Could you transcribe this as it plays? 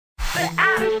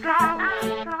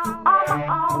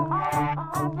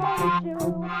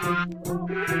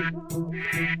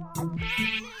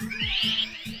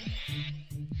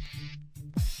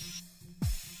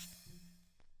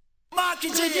You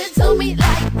just do me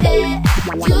like that,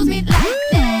 use me like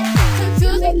that,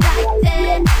 confuse me like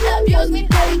that, abuse me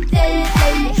like that,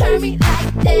 hurt me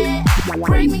like that,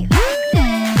 break me like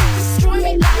that, destroy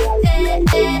me like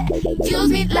that, use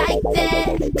me like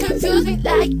that, confuse me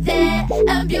like that,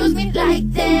 abuse me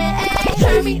like that,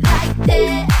 hurt me like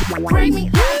that, break me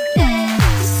like that,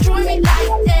 destroy me like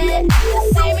that,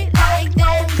 see me like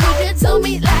that. You just do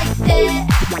me like that,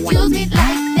 use me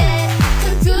like that,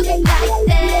 confuse me like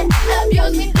that,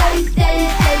 abuse me like that,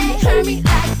 hurt me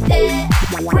like that,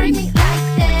 break me like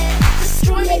that,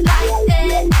 destroy me like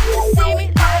that, see me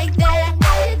like that,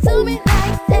 do me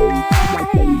like that,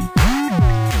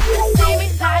 see me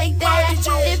like that.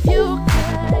 If you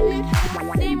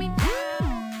could see me now.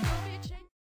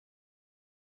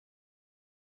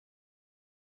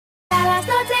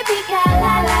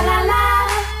 La la la la.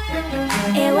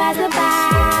 It was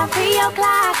about 3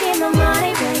 o'clock in the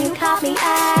morning when you caught me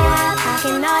up,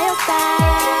 talking all your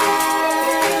stuff.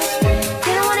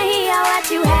 Didn't wanna hear what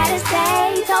you had to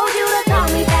say. Told you to call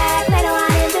me back later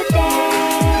on in the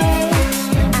day.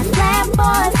 I slept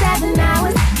for 7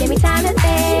 hours, gave me time to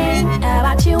think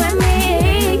about you and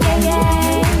me, yeah,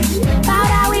 yeah. About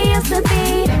how we used to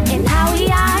be and how we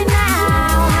are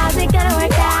now. How's it gonna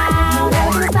work out?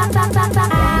 Never gonna stop.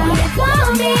 You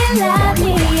told me you love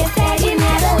me, you said you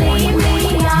never leave me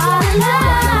all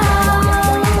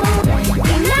alone.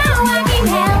 And now I can't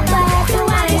help but to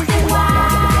wonder why.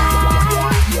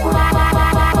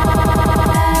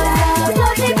 So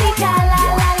typical, la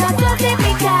la la, so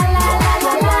typical, la la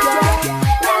la la,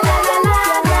 la la la la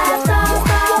la,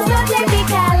 so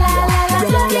typical, la la la,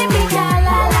 so typical,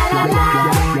 la la la la.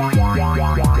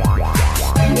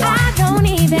 I don't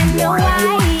even know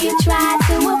why you tried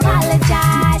to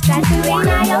apologize, tried to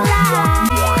ignore your lies.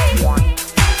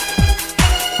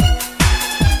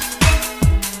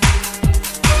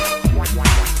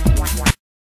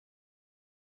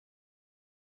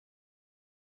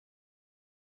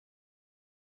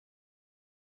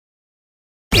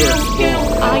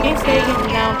 I ain't staying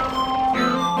now.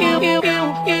 You don't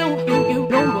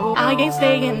know. I ain't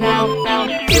staying now.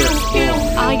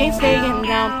 I ain't staying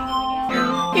now.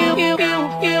 You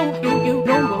don't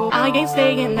know. I ain't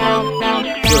staying now.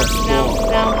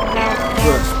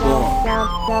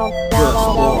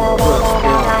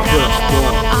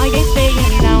 I ain't staying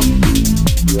now.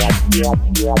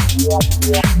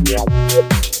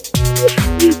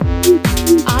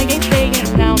 I ain't staying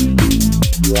now.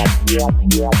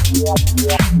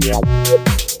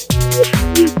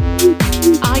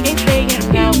 I ain't staying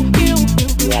now. You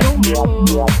don't know.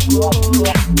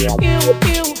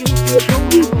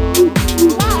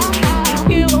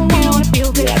 You don't wanna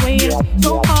feel this way. It's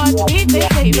so hard to be this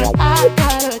way, but I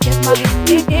gotta get my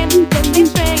head in, get me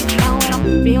straight. Now when I'm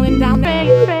feeling down,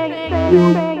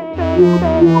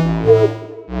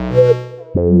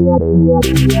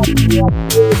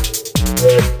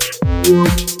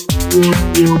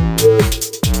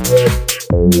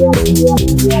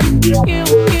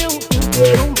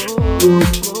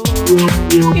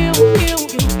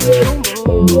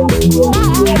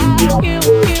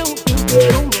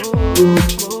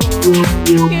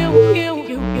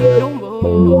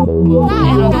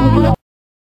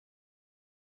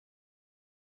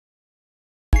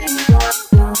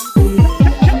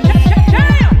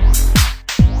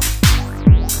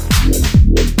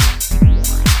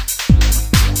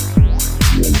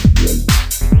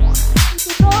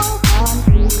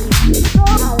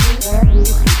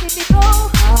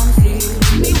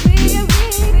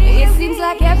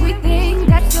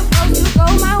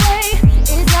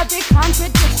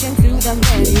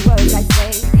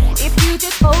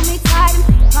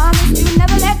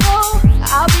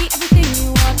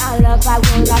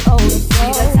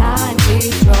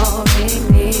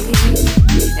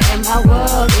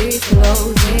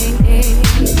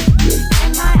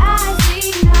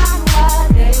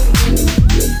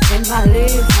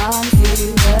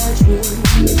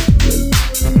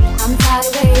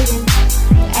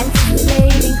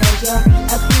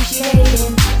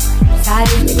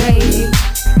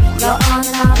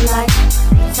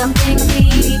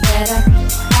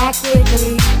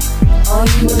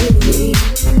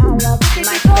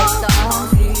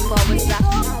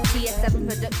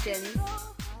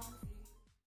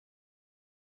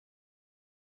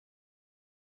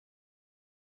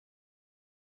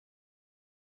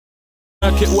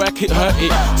 Work it, hurt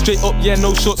it. Straight up, yeah,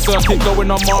 no short circuit.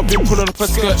 Going on Marvin, pulling up a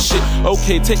skirt shit.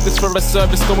 Okay, take this for a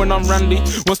service. Going on Randy.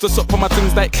 Wants to suck for my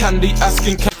things like candy.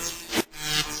 Asking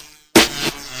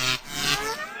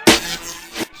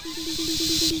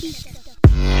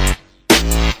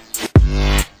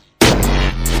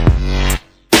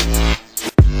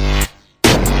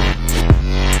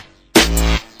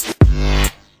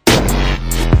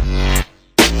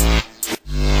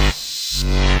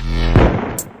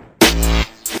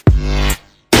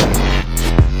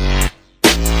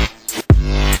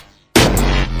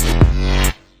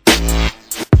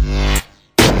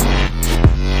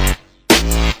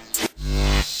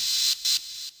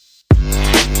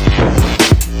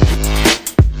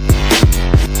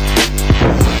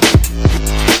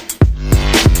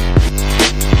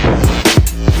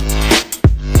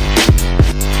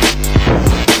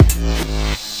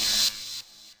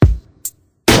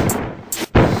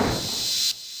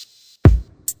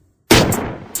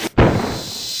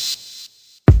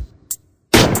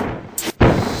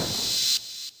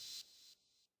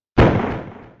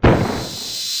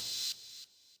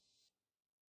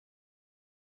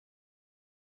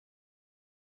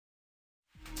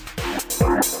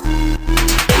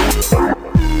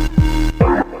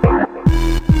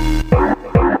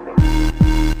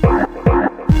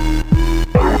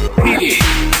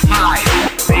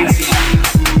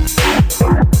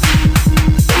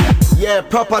yeah,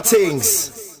 proper things.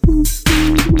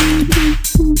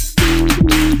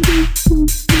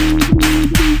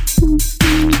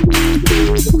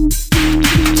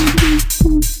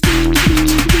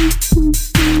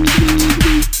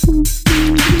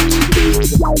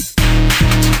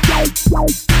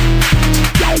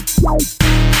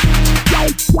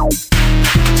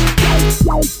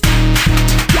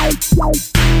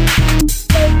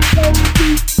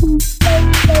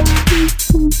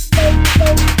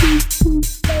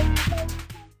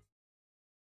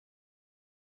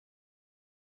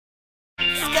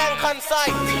 Skank on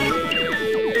sight.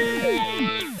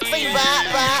 Say that.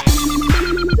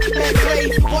 Let's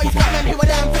race. Boys got men who are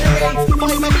down for the race.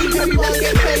 Fight man, leave everyone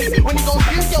get paid. When you go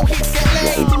through, your hits get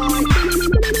laid.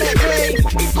 Let's race.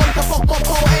 He's gone to fuck up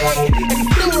all eight. And he's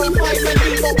still on fight man,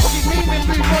 leave up. He's moving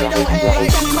through, boy, don't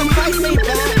hate. Skank on sight, say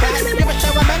that. Give a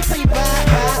show a man, say that.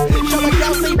 Show a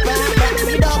girl, say that.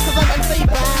 You know, cause I'm on say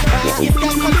that. It's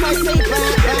skank on sight, say that.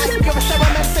 Give a show a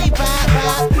man, say that.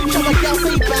 Show a girl,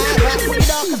 say that. You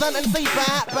know, cause I'm on say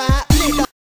that.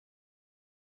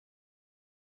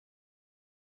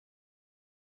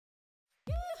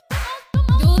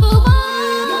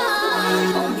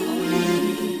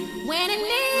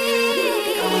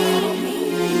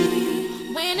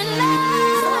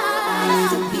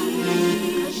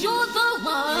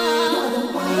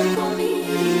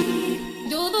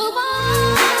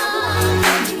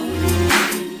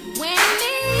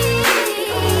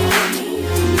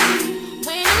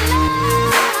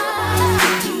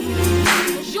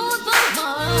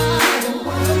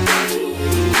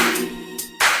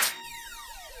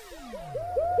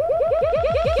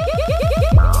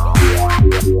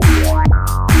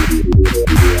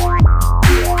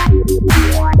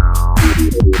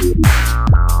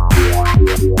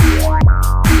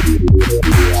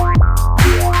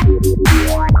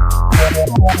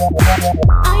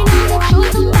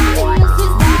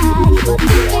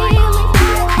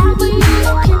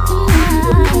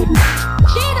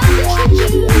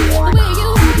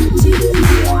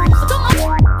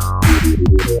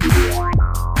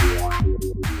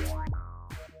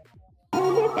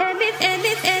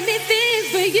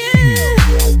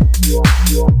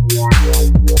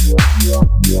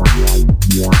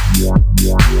 Yeah.